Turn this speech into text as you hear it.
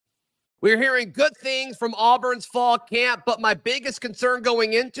We're hearing good things from Auburn's fall camp, but my biggest concern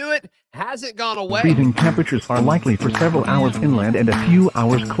going into it hasn't gone away. Freezing temperatures are likely for several hours inland and a few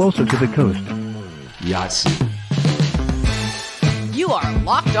hours closer to the coast. Yes. You are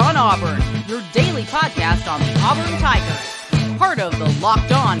Locked On Auburn, your daily podcast on the Auburn Tigers. Part of the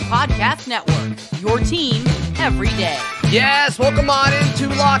Locked On Podcast Network, your team every day. Yes, welcome on into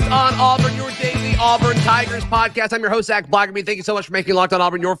Locked On Auburn, your daily Auburn Tigers podcast. I'm your host, Zach Blackerby. Thank you so much for making Locked On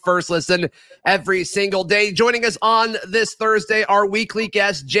Auburn your first listen every single day. Joining us on this Thursday, our weekly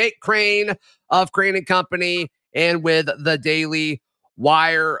guest, Jake Crane of Crane & Company, and with the Daily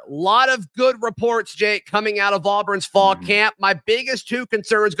Wire. A lot of good reports, Jake, coming out of Auburn's fall camp. My biggest two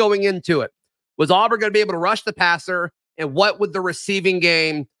concerns going into it was Auburn going to be able to rush the passer, and what would the receiving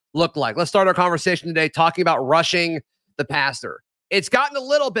game look like? Let's start our conversation today talking about rushing the passer. It's gotten a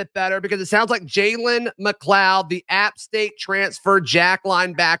little bit better because it sounds like Jalen McLeod, the App State transfer Jack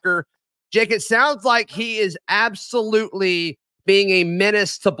linebacker, Jake, it sounds like he is absolutely being a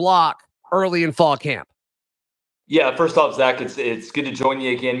menace to block early in fall camp. Yeah, first off, Zach, it's good to join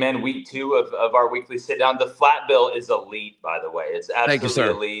you again, man. Week 2 of our weekly sit-down. The flat bill is elite, by the way. It's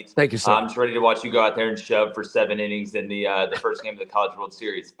absolutely elite. Thank you, sir. I'm just ready to watch you go out there and shove for 7 innings in the first game of the College World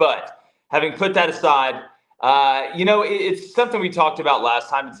Series. But having put that aside, it's something we talked about last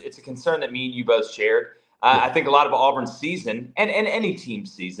time. It's a concern that me and you both shared. I think a lot of Auburn's season, and any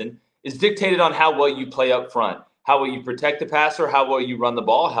team's season, is dictated on how well you play up front, how well you protect the passer, how well you run the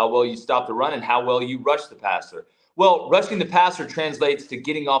ball, how well you stop the run, and how well you rush the passer. Well, rushing the passer translates to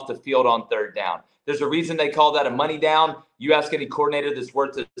getting off the field on third down. There's a reason they call that a money down. You ask any coordinator that's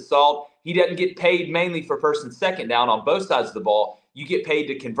worth the salt, he doesn't get paid mainly for first and second down on both sides of the ball. You get paid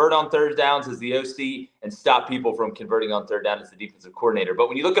to convert on third downs as the OC and stop people from converting on third down as the defensive coordinator. But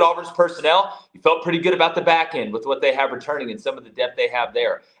when you look at Auburn's personnel, you felt pretty good about the back end with what they have returning and some of the depth they have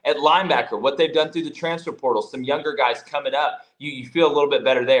there. At linebacker, what they've done through the transfer portal, some younger guys coming up, you feel a little bit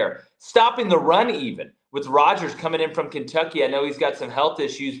better there. Stopping the run even. With Rodgers coming in from Kentucky, I know he's got some health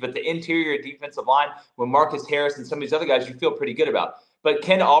issues, but the interior defensive line, with Marcus Harris and some of these other guys, you feel pretty good about. But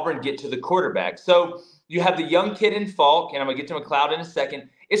can Auburn get to the quarterback? So you have the young kid in Falk, and I'm going to get to McLeod in a second.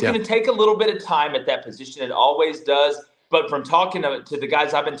 It's going to take a little bit of time at that position. It always does. But from talking to the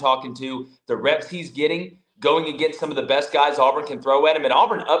guys I've been talking to, the reps he's getting, going against some of the best guys Auburn can throw at him, and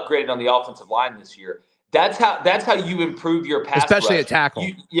Auburn upgraded on the offensive line this year. That's how you improve your pass especially rush. At tackle.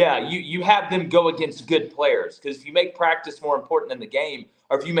 You have them go against good players, because if you make practice more important than the game,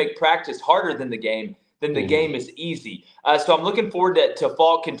 or if you make practice harder than the game, then the game is easy. So I'm looking forward to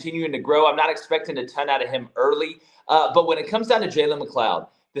Fall continuing to grow. I'm not expecting a ton out of him early, but when it comes down to Jalen McLeod,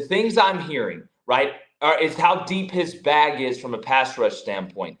 the things I'm hearing, right, is how deep his bag is from a pass rush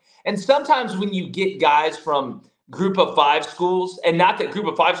standpoint. And sometimes when you get guys from Group of 5 schools, and not that Group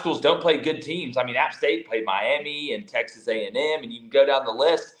of 5 schools don't play good teams. I mean, App State played Miami and Texas A&M, and you can go down the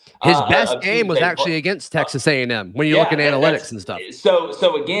list. His best game was actually against Texas A&M when you look at analytics and stuff.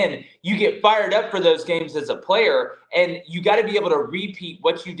 So again, you get fired up for those games as a player, and you got to be able to repeat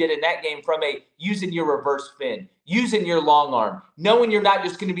what you did in that game from using your reverse spin, using your long arm, knowing you're not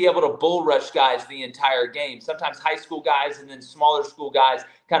just going to be able to bull rush guys the entire game. Sometimes high school guys and then smaller school guys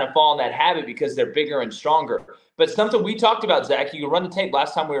kind of fall in that habit because they're bigger and stronger. But something we talked about, Zach, you can run the tape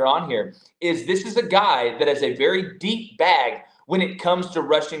last time we were on here, is this is a guy that has a very deep bag when it comes to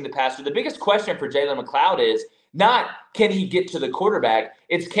rushing the passer. The biggest question for Jalen McLeod is not can he get to the quarterback,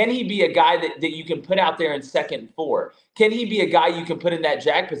 it's can he be a guy that you can put out there in 2nd and 4? Can he be a guy you can put in that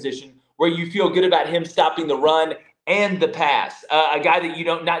jack position where you feel good about him stopping the run and the pass? A guy that you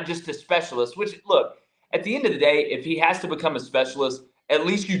don't, not just a specialist, which, look, at the end of the day, if he has to become a specialist, at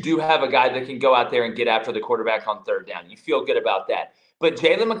least you do have a guy that can go out there and get after the quarterback on third down. You feel good about that. But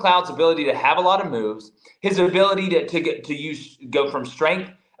Jalen McLeod's ability to have a lot of moves, his ability to go from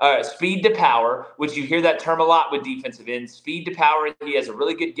speed to power, which you hear that term a lot with defensive ends, speed to power, he has a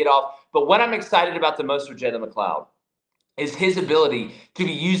really good get off. But what I'm excited about the most with Jalen McLeod is his ability to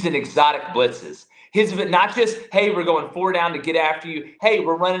be used in exotic blitzes. Not just, hey, we're going 4 down to get after you. Hey,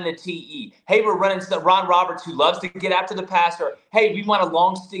 we're running a TE. Hey, we're running some Ron Roberts who loves to get after the passer. Hey, we want to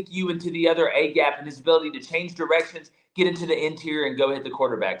long stick you into the other A gap, and his ability to change directions, get into the interior, and go hit the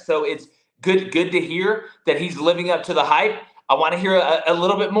quarterback. So it's good to hear that he's living up to the hype. I want to hear a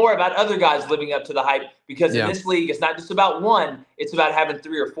little bit more about other guys living up to the hype, because in this league, it's not just about one. It's about having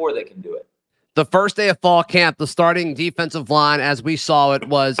 3 or 4 that can do it. The first day of fall camp, the starting defensive line, as we saw it,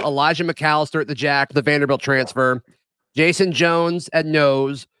 was Elijah McAllister at the jack, the Vanderbilt transfer, Jason Jones at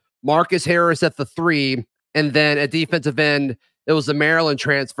nose, Marcus Harris at the 3, and then at defensive end, it was the Maryland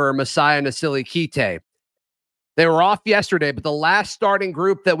transfer, Messiah Nasili Kite. They were off yesterday, but the last starting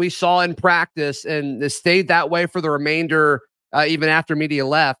group that we saw in practice, and it stayed that way for the remainder, even after media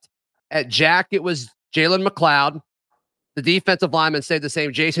left, at Jack, it was Jalen McLeod. The defensive linemen stayed the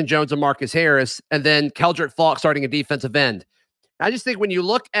same, Jason Jones and Marcus Harris, and then Keldrick Falk starting a defensive end. I just think when you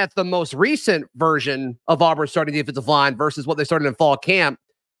look at the most recent version of Auburn's starting defensive line versus what they started in fall camp,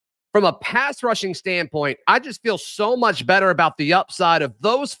 from a pass rushing standpoint, I just feel so much better about the upside of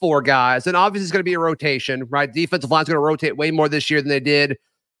those four guys. And obviously, it's going to be a rotation, right? Defensive line's going to rotate way more this year than they did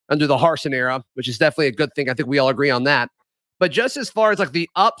under the Harsin era, which is definitely a good thing. I think we all agree on that. But just as far as like the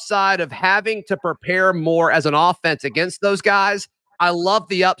upside of having to prepare more as an offense against those guys, I love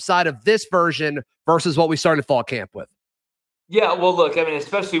the upside of this version versus what we started fall camp with. Yeah, well, look, I mean,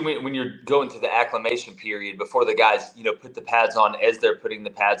 especially when you're going through the acclimation period before the guys, put the pads on as they're putting the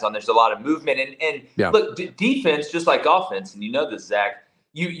pads on, there's a lot of movement. And look, defense, just like offense, and you know this, Zach,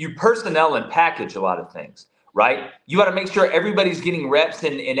 you personnel and package a lot of things, right? You got to make sure everybody's getting reps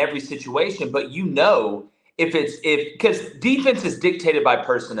in every situation, but because defense is dictated by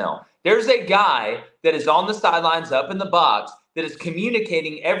personnel. There's a guy that is on the sidelines up in the box that is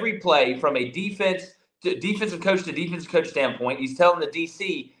communicating every play from a defensive coach to defensive coach standpoint. He's telling the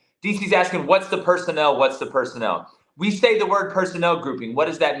DC's asking, what's the personnel? What's the personnel? We say the word personnel grouping. What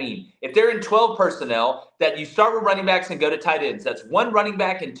does that mean? If they're in 12 personnel, that you start with running backs and go to tight ends. That's one running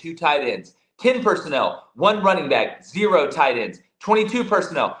back and two tight ends. 10 personnel, one running back, 0 tight ends. 22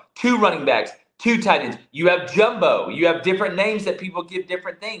 personnel, 2 running backs, 2 tight ends. You have jumbo. You have different names that people give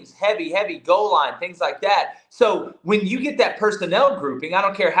different things. Heavy, goal line, things like that. So when you get that personnel grouping, I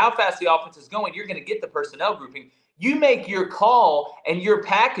don't care how fast the offense is going, you're going to get the personnel grouping. You make your call and your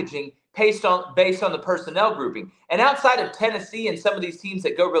packaging based on the personnel grouping. And outside of Tennessee and some of these teams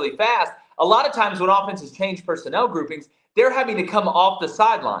that go really fast, a lot of times when offenses change personnel groupings, they're having to come off the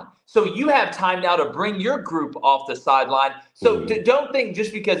sideline. So you have time now to bring your group off the sideline. So don't think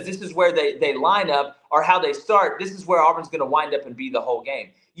just because this is where they line up or how they start, this is where Auburn's going to wind up and be the whole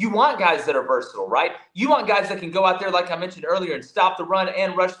game. You want guys that are versatile, right? You want guys that can go out there, like I mentioned earlier, and stop the run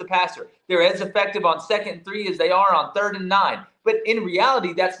and rush the passer. They're as effective on 2nd and 3 as they are on 3rd and 9. But in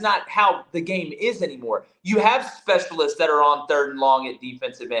reality, that's not how the game is anymore. You have specialists that are on 3rd and long at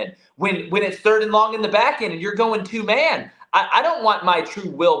defensive end. When it's 3rd and long in the back end and you're going 2-man, I don't want my true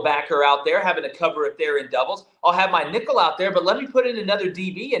will backer out there having to cover if they're in doubles. I'll have my nickel out there, but let me put in another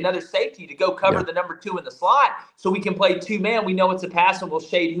DB, another safety to go cover the number 2 in the slot so we can play 2-man. We know it's a pass and we'll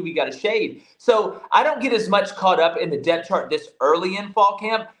shade who we got to shade. So I don't get as much caught up in the depth chart this early in fall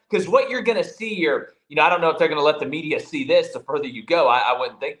camp because what you're going to see here, I don't know if they're going to let the media see this the further you go. I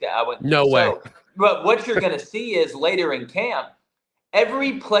wouldn't think that. No way. But what you're going to see is later in camp,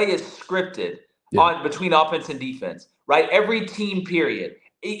 every play is scripted on between offense and defense. Right? Every team period,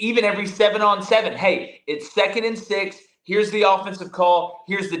 even every 7-on-7. Hey, it's 2nd and 6. Here's the offensive call.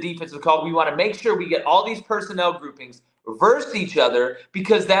 Here's the defensive call. We want to make sure we get all these personnel groupings versus each other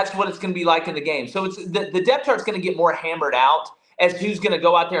because that's what it's going to be like in the game. So it's the depth chart's going to get more hammered out as who's going to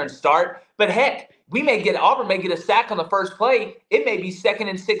go out there and start. But heck, Auburn may get a sack on the first play. It may be 2nd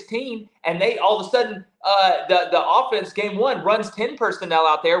and 16, and they all of a sudden the offense game 1 runs 10 personnel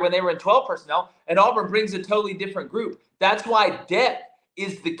out there when they were in 12 personnel, and Auburn brings a totally different group. That's why depth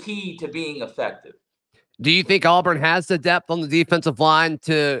is the key to being effective. Do you think Auburn has the depth on the defensive line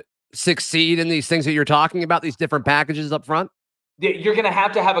to succeed in these things that you're talking about, these different packages up front? You're going to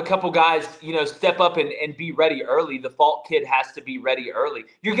have a couple guys, step up and be ready early. The Falk kid has to be ready early.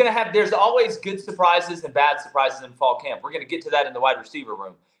 There's always good surprises and bad surprises in fall camp. We're going to get to that in the wide receiver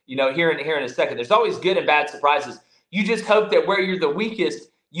room, here in a second. There's always good and bad surprises. You just hope that where you're the weakest,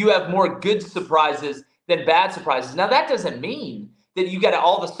 you have more good surprises than bad surprises. Now, that doesn't mean that you got to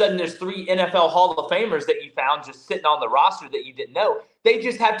all of a sudden there's 3 NFL Hall of Famers that you found just sitting on the roster that you didn't know. They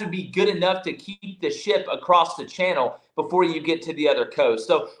just have to be good enough to keep the ship across the channel before you get to the other coast.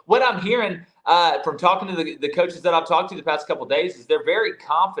 So what I'm hearing from talking to the coaches that I've talked to the past couple of days is they're very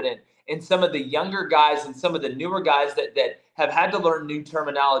confident in some of the younger guys and some of the newer guys that have had to learn new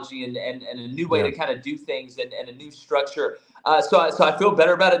terminology and a new way to kind of do things and a new structure. So I feel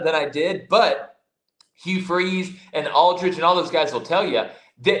better about it than I did. But Hugh Freeze and Aldridge and all those guys will tell you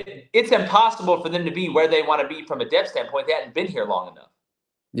that it's impossible for them to be where they want to be from a depth standpoint. They hadn't been here long enough.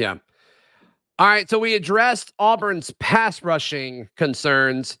 Yeah. All right. So we addressed Auburn's pass rushing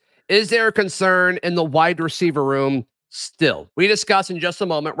concerns. Is there a concern in the wide receiver room still? We discuss in just a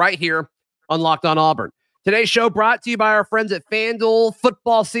moment right here on Locked on Auburn. Today's show brought to you by our friends at FanDuel.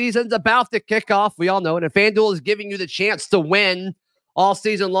 Football season's about to kick off. We all know it. And FanDuel is giving you the chance to win all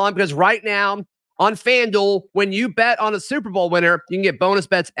season long because right now on FanDuel, when you bet on a Super Bowl winner, you can get bonus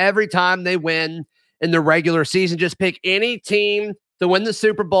bets every time they win. in the regular season. Just pick any team to win the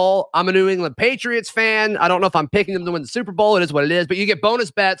Super Bowl. I'm a New England Patriots fan. I don't know if I'm picking them to win the Super Bowl. It is what it is, but you get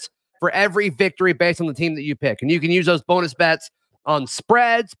bonus bets for every victory based on the team that you pick. And you can use those bonus bets on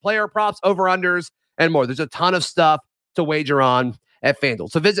spreads, player props, over-unders, and more. There's a ton of stuff to wager on at FanDuel.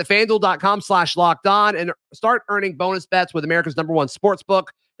 So visit FanDuel.com/lockedon and start earning bonus bets with America's #1 sportsbook.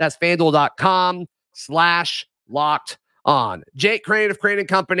 That's FanDuel.com/lockedon. Jake Crane of Crane &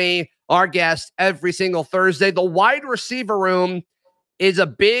 Company, our guest every single Thursday. The wide receiver room is a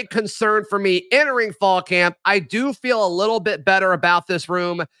big concern for me entering fall camp. I do feel a little bit better about this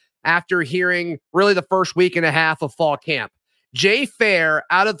room after hearing really the first week and a half of fall camp. Jay Fair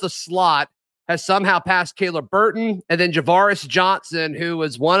out of the slot has somehow passed Caleb Burton, and then Javaris Johnson, who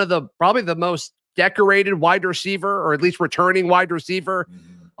was one of probably the most decorated wide receiver, or at least returning wide receiver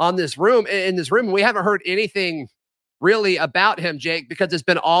in this room. We haven't heard anything really about him, Jake, because it's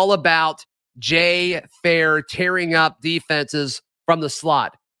been all about Jay Fair tearing up defenses from the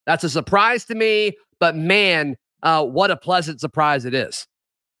slot. That's a surprise to me, but man, what a pleasant surprise it is.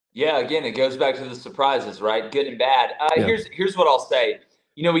 Yeah, again, it goes back to the surprises, right? Good and bad. Here's what I'll say.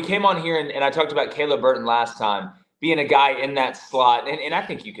 We came on here and I talked about Caleb Burton last time being a guy in that slot, and I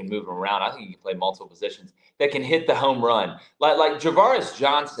think you can move him around. I think you can play multiple positions that can hit the home run. Like Javaris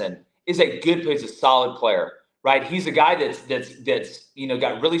Johnson is a good player, he's a solid player, right? He's a guy that's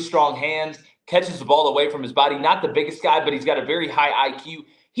got really strong hands, catches the ball away from his body. Not the biggest guy, but he's got a very high IQ.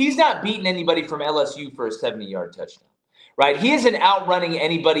 He's not beating anybody from LSU for a 70-yard touchdown, right? He isn't outrunning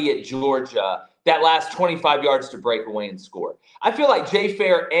anybody at Georgia that last 25 yards to break away and score. I feel like Jay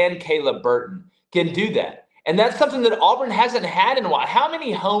Fair and Caleb Burton can do that. And that's something that Auburn hasn't had in a while. How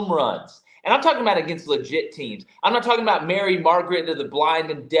many home runs? And I'm talking about against legit teams. I'm not talking about Mary Margaret to the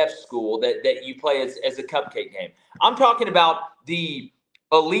blind and deaf school that you play as a cupcake game. I'm talking about the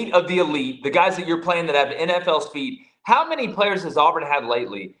elite of the elite, the guys that you're playing that have NFL speed. How many players has Auburn had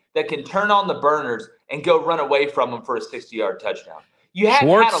lately that can turn on the burners and go run away from them for a 60-yard touchdown? You haven't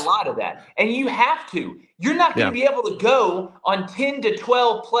had a lot of that, and you have to. You're not going to be able to go on 10 to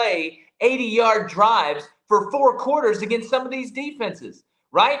 12 play, 80-yard drives for 4 quarters against some of these defenses,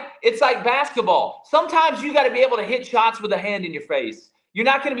 right? It's like basketball. Sometimes you got to be able to hit shots with a hand in your face. You're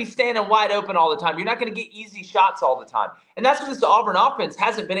not going to be standing wide open all the time. You're not going to get easy shots all the time. And that's what this Auburn offense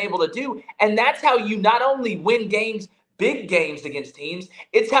hasn't been able to do. And that's how you not only win games, big games against teams,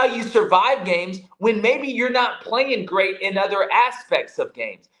 it's how you survive games when maybe you're not playing great in other aspects of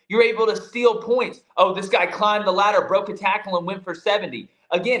games. You're able to steal points. Oh, this guy climbed the ladder, broke a tackle, and went for 70.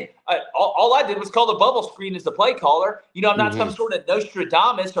 Again, all I did was call the bubble screen as the play caller. I'm not some sort of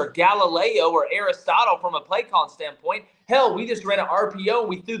Nostradamus or Galileo or Aristotle from a play calling standpoint. Hell, we just ran an RPO and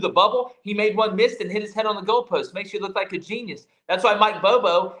we threw the bubble. He made one miss and hit his head on the goalpost. Makes you look like a genius. That's why Mike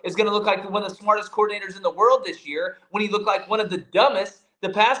Bobo is going to look like one of the smartest coordinators in the world this year when he looked like one of the dumbest the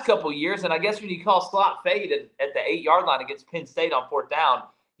past couple of years. And I guess when you call slot fade at the 8-yard line against Penn State on 4th down,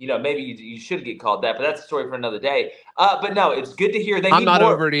 maybe you should get called that, but that's a story for another day. But no, it's good to hear. I'm not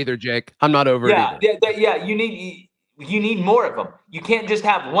over it either, Jake. I'm not over it either. You need more of them. You can't just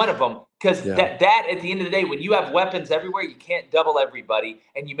have one of them because that at the end of the day, when you have weapons everywhere, you can't double everybody,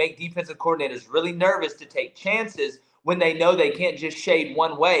 and you make defensive coordinators really nervous to take chances when they know they can't just shade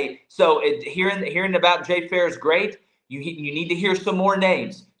one way. So hearing about Jay Fair is great. You need to hear some more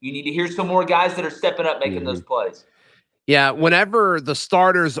names. You need to hear some more guys that are stepping up making those plays. Yeah, whenever the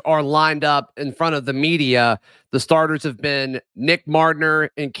starters are lined up in front of the media, the starters have been Nick Mardner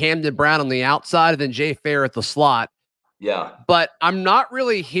and Camden Brown on the outside, and then Jay Fair at the slot. Yeah. But I'm not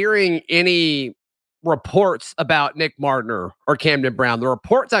really hearing any reports about Nick Mardner or Camden Brown. The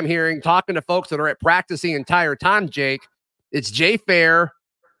reports I'm hearing, talking to folks that are at practice the entire time, Jake, it's Jay Fair,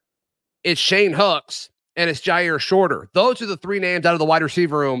 it's Shane Hooks, and it's Jair Shorter. Those are the 3 names out of the wide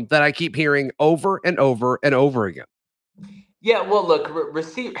receiver room that I keep hearing over and over and over again. Yeah, well, look,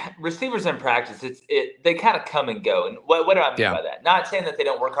 receivers in practice, they kind of come and go. And what do I mean by that? Not saying that they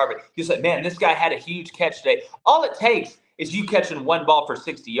don't work hard, but you're like, man, this guy had a huge catch today. All it takes is you catching one ball for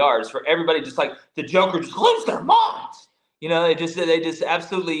 60 yards for everybody just like the Joker just lose their minds. They just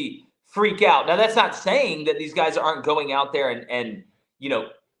absolutely freak out. Now, that's not saying that these guys aren't going out there and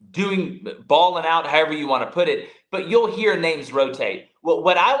doing balling out, however you want to put it, but you'll hear names rotate. Well,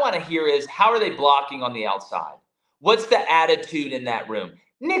 what I want to hear is how are they blocking on the outside? What's the attitude in that room?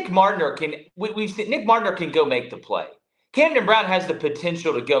 Nick Mardner can go make the play. Camden Brown has the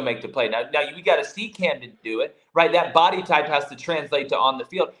potential to go make the play. Now we got to see Camden do it, right? That body type has to translate to on the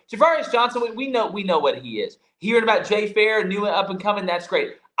field. Javaris Johnson, we know what he is. Hearing about Jay Fair, new and up and coming, that's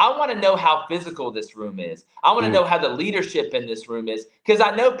great. I want to know how physical this room is. I want to know how the leadership in this room is, because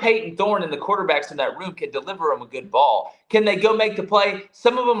I know Peyton Thorne and the quarterbacks in that room can deliver them a good ball. Can they go make the play?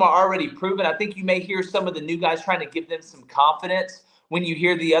 Some of them are already proven. I think you may hear some of the new guys trying to give them some confidence when you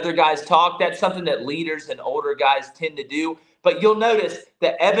hear the other guys talk. That's something that leaders and older guys tend to do. But you'll notice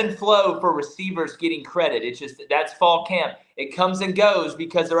the ebb and flow for receivers getting credit. It's just that's fall camp. It comes and goes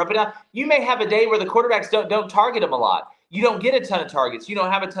because they're up and down. You may have a day where the quarterbacks don't target them a lot. You don't get a ton of targets. You don't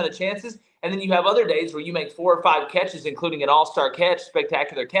have a ton of chances. And then you have other days where you make 4 or 5 catches, including an all-star catch,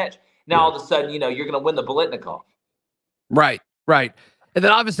 spectacular catch. Now, all of a sudden, you're going to win the Biletnikoff. Right. And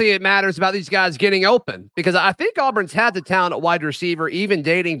then obviously it matters about these guys getting open, because I think Auburn's had the talent at wide receiver, even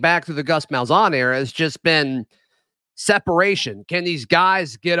dating back to the Gus Malzahn era. It's just been separation. Can these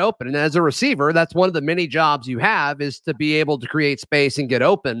guys get open? And as a receiver, that's one of the many jobs you have, is to be able to create space and get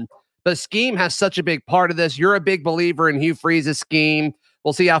open. But scheme has such a big part of this. You're a big believer in Hugh Freeze's scheme.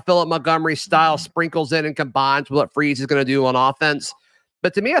 We'll see how Philip Montgomery's style sprinkles in and combines with what Freeze is going to do on offense.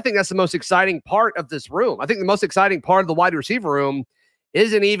 But to me, I think that's the most exciting part of this room. I think the most exciting part of the wide receiver room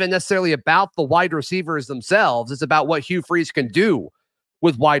isn't even necessarily about the wide receivers themselves. It's about what Hugh Freeze can do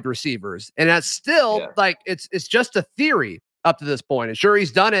with wide receivers. And that's still it's just a theory up to this point. And sure,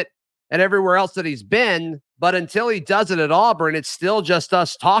 he's done it and everywhere else that he's been, but until he does it at Auburn, it's still just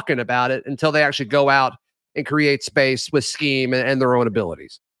us talking about it until they actually go out and create space with scheme and their own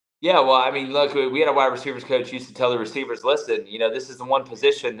abilities. Yeah, well, I mean, look, we had a wide receivers coach used to tell the receivers, listen, this is the one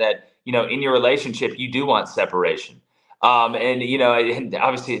position that, in your relationship, you do want separation. And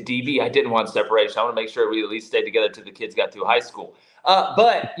obviously at DB, I didn't want separation. I want to make sure we at least stayed together till the kids got through high school.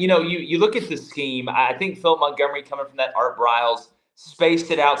 But you look at the scheme. I think Phil Montgomery, coming from that Art Briles spaced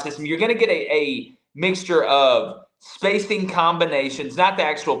it out system, you're going to get a mixture of spacing combinations, not the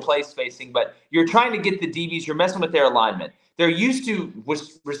actual play spacing, but you're trying to get the DBs, you're messing with their alignment. They're used to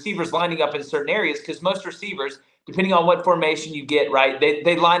receivers lining up in certain areas, because most receivers, depending on what formation you get, right,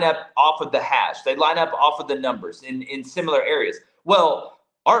 they line up off of the hash. They line up off of the numbers in similar areas. Well,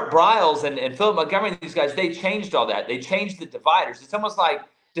 Art Briles and Philip Montgomery, these guys, they changed all that. They changed the dividers. It's almost like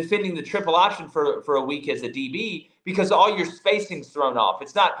defending the triple option for a week as a DB, because all your spacing's thrown off.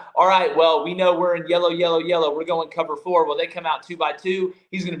 It's not, all right, well, we know we're in yellow, yellow, yellow. We're going cover 4. Well, they come out 2 by 2.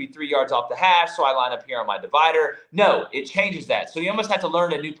 He's going to be 3 yards off the hash, so I line up here on my divider. No, it changes that. So you almost have to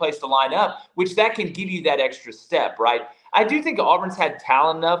learn a new place to line up, which that can give you that extra step, right? I do think Auburn's had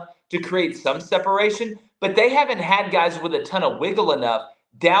talent enough to create some separation, but they haven't had guys with a ton of wiggle enough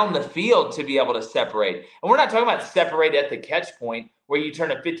down the field to be able to separate. And we're not talking about separate at the catch point where you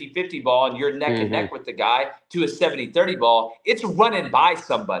turn a 50-50 ball and you're neck and neck with the guy, to a 70-30 ball. It's running by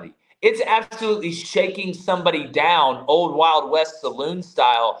somebody. It's absolutely shaking somebody down, old Wild West saloon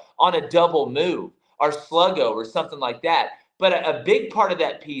style, on a double move or sluggo or something like that. But a big part of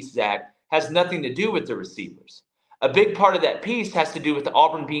that piece, Zach, has nothing to do with the receivers. A big part of that piece has to do with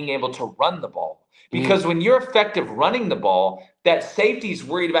Auburn being able to run the ball. Because when you're effective running the ball, that safety's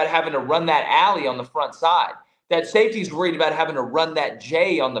worried about having to run that alley on the front side. That safety's worried about having to run that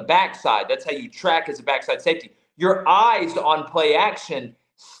J on the backside. That's how you track as a backside safety. Your eyes on play action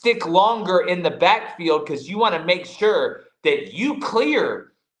stick longer in the backfield, because you want to make sure that you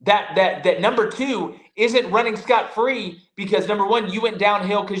clear that number 2 isn't running scot-free, because number 1, you went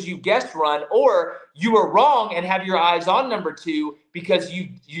downhill because you guessed run, or you were wrong and have your eyes on number 2 because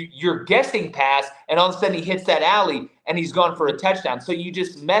you're guessing pass, and all of a sudden he hits that alley and he's gone for a touchdown. So you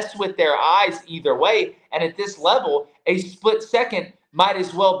just mess with their eyes either way. And at this level, a split second might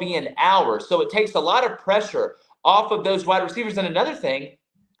as well be an hour. So it takes a lot of pressure off of those wide receivers. And another thing,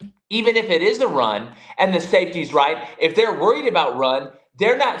 even if it is a run and the safety's right, if they're worried about run,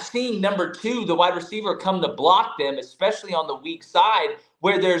 they're not seeing number 2, the wide receiver, come to block them, especially on the weak side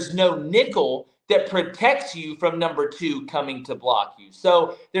where there's no nickel that protects you from number 2 coming to block you.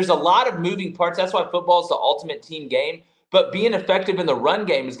 So there's a lot of moving parts. That's why football is the ultimate team game. But being effective in the run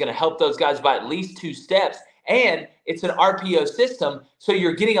game is going to help those guys by at least 2 steps. And it's an RPO system, so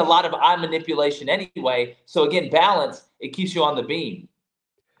you're getting a lot of eye manipulation anyway. So again, balance, it keeps you on the beam.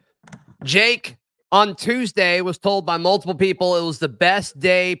 Jake, on Tuesday, was told by multiple people it was the best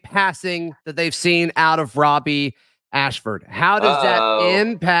day passing that they've seen out of Robbie Ashford. How does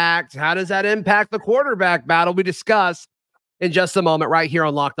that impact the quarterback battle? We discuss in just a moment right here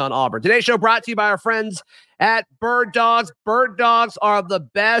on Locked On Auburn. Today's show brought to you by our friends at Bird Dogs. Bird Dogs are the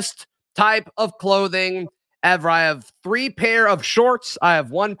best type of clothing ever. I have 3 pair of shorts. I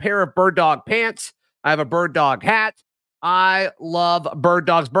have 1 pair of Bird Dog pants. I have a Bird Dog hat. I love Bird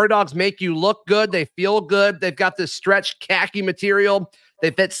Dogs. Bird Dogs make you look good. They feel good. They've got this stretch khaki material.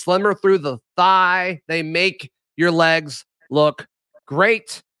 They fit slimmer through the thigh. They make your legs look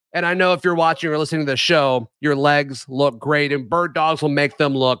great. And I know if you're watching or listening to the show, your legs look great, and Bird Dogs will make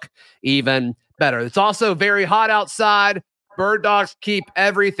them look even better. It's also very hot outside. Bird Dogs keep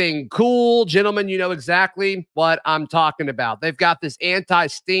everything cool. Gentlemen, you know exactly what I'm talking about. They've got this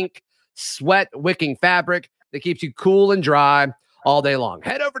anti-stink, sweat-wicking fabric that keeps you cool and dry all day long.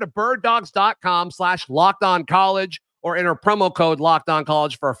 Head over to birddogs.com/lockedoncollege or enter promo code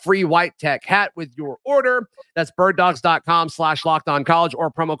LockedOnCollege for a free white tech hat with your order. That's birddogs.com/lockedoncollege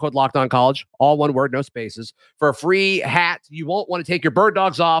or promo code LockedOnCollege, all one word, no spaces, for a free hat. You won't want to take your Bird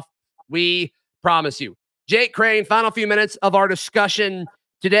Dogs off. We promise you. Jake Crane, final few minutes of our discussion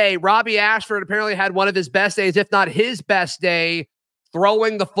today. Robbie Ashford apparently had one of his best days, if not his best day,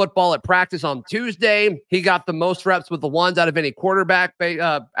 throwing the football at practice on Tuesday. He got the most reps with the ones out of any quarterback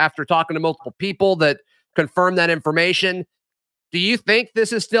after talking to multiple people that confirmed that information. Do you think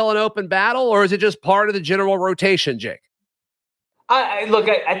this is still an open battle, or is it just part of the general rotation, Jake?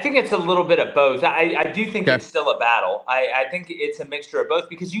 I think it's a little bit of both. I do think it's still a battle. I think it's a mixture of both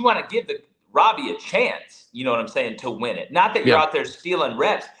because you want to give Robbie a chance, you know what I'm saying, to win it. Not that you're out there stealing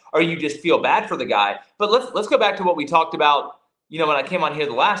reps or you just feel bad for the guy. But let's go back to what we talked about, when I came on here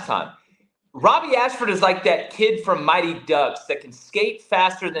the last time. Robbie Ashford is like that kid from Mighty Ducks that can skate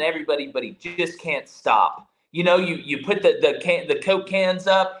faster than everybody, but he just can't stop. You put the Coke cans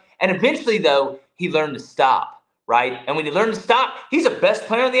up, and eventually, though, he learned to stop, right? And when he learned to stop, he's the best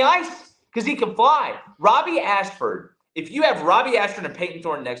player on the ice because he can fly. Robbie Ashford, if you have Robbie Ashford and Peyton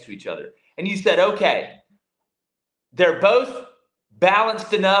Thorne next to each other, and you said, okay, they're both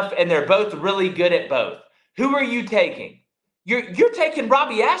balanced enough, and they're both really good at both, who are you taking? You're taking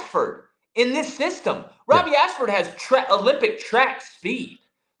Robbie Ashford. In this system, Robbie Ashford has Olympic track speed.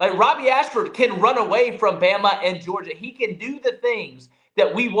 Like Robbie Ashford can run away from Bama and Georgia. He can do the things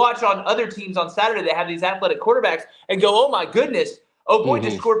that we watch on other teams on Saturday that have these athletic quarterbacks and go, oh my goodness, oh boy,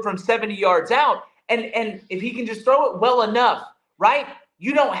 just scored from 70 yards out. And if he can just throw it well enough, right?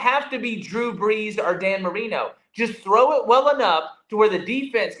 You don't have to be Drew Brees or Dan Marino. Just throw it well enough to where the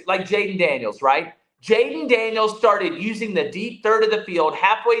defense, like Jaden Daniels, right? Jaden Daniels started using the deep third of the field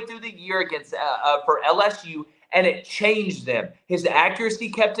halfway through the year against for LSU, and it changed them. His accuracy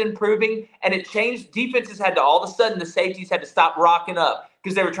kept improving, and it changed. Defenses had to, all of a sudden, the safeties had to stop rocking up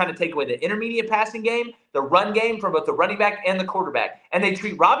because they were trying to take away the intermediate passing game, the run game from both the running back and the quarterback. And they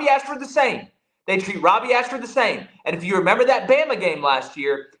treat Robbie Ashford the same. And if you remember that Bama game last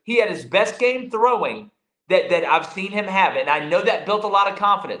year, he had his best game throwing that I've seen him have, and I know that built a lot of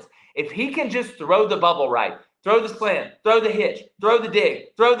confidence. If he can just throw the bubble right, throw the slant, throw the hitch, throw the dig,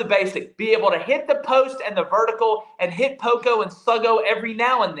 throw the basic, be able to hit the post and the vertical and hit Poco and Sluggo every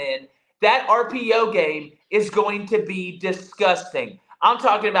now and then, that RPO game is going to be disgusting. I'm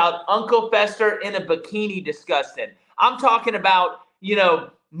talking about Uncle Fester in a bikini disgusting. I'm talking about,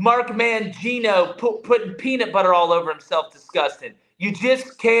 Mark Mangino putting peanut butter all over himself disgusting. You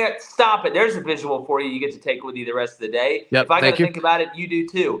just can't stop it. There's a visual for you get to take with you the rest of the day. Yep, if I got to think about it, you do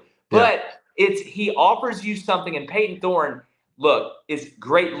too. But he offers you something, and Peyton Thorne, look, is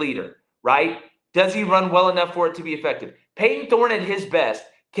great leader, right? Does he run well enough for it to be effective? Peyton Thorne at his best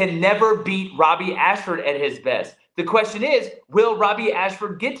can never beat Robbie Ashford at his best. The question is, will Robbie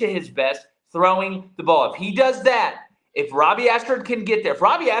Ashford get to his best throwing the ball? If he does that, if Robbie Ashford can get there, if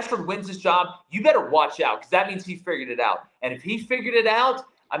Robbie Ashford wins this job, you better watch out because that means he figured it out. And if he figured it out,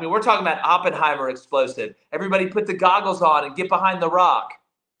 I mean, we're talking about Oppenheimer explosive. Everybody put the goggles on and get behind the rock.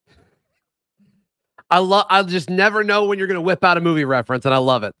 I just never know when you're going to whip out a movie reference, and I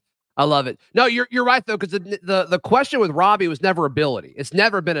love it. No, you're right though, because the question with Robbie was never ability. It's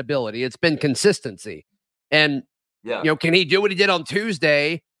never been ability. It's been consistency. And can he do what he did on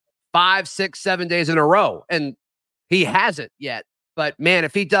Tuesday, 5, 6, 7 days in a row? And he hasn't yet. But man,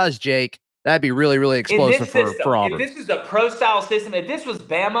 if he does, Jake, that'd be really, really explosive for Auburn. If this is a pro-style system, if this was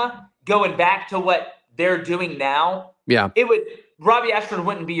Bama going back to what they're doing now, Robbie Ashford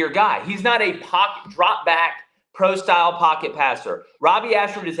wouldn't be your guy. He's not a pocket drop back pro-style pocket passer. Robbie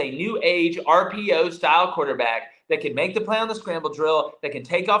Ashford is a new age RPO style quarterback that can make the play on the scramble drill, that can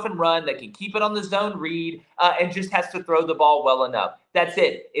take off and run, that can keep it on the zone read, and just has to throw the ball well enough. That's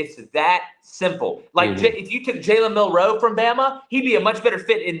it. It's that simple. Like if you took Jalen Milroe from Bama, he'd be a much better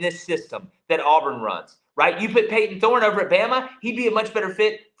fit in this system that Auburn runs, right? You put Peyton Thorne over at Bama, he'd be a much better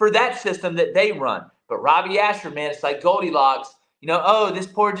fit for that system that they run. But Robbie Ashford, man, it's like Goldilocks. This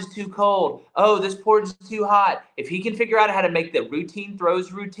porridge is too cold. Oh, this porridge is too hot. If he can figure out how to make the routine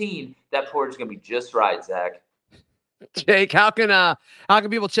throws routine, that porridge is going to be just right, Zach. Jake, how can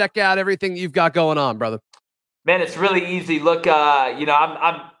people check out everything you've got going on, brother? Man, it's really easy. Look,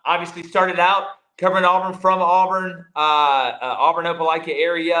 I'm obviously started out covering Auburn from Auburn, Auburn, Opelika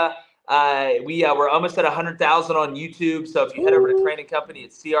area. We're almost at 100,000 on YouTube. So if you head over to Crane & Company,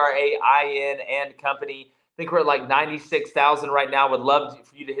 it's CRAIN and Company. I think we're at like 96,000 right now. Would love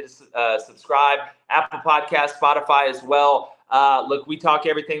for you to hit subscribe. Apple Podcast, Spotify as well. Look, we talk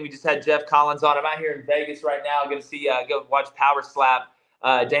everything. We just had Jeff Collins on. I'm out here in Vegas right now. Going to see, go watch Power Slap.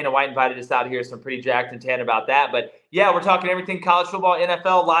 Dana White invited us out here, so I'm pretty jacked and tan about that. But yeah, we're talking everything college football,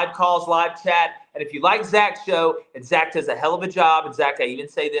 NFL, live calls, live chat. And if you like Zach's show, and Zach does a hell of a job, and Zach, I even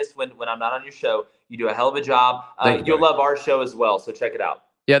say this when I'm not on your show, you do a hell of a job. You'll love our show as well, so check it out.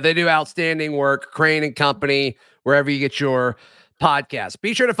 Yeah, they do outstanding work. Crane & Company, wherever you get your podcast.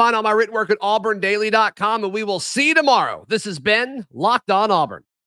 Be sure to find all my written work at auburndaily.com, and we will see you tomorrow. This has been Locked On Auburn.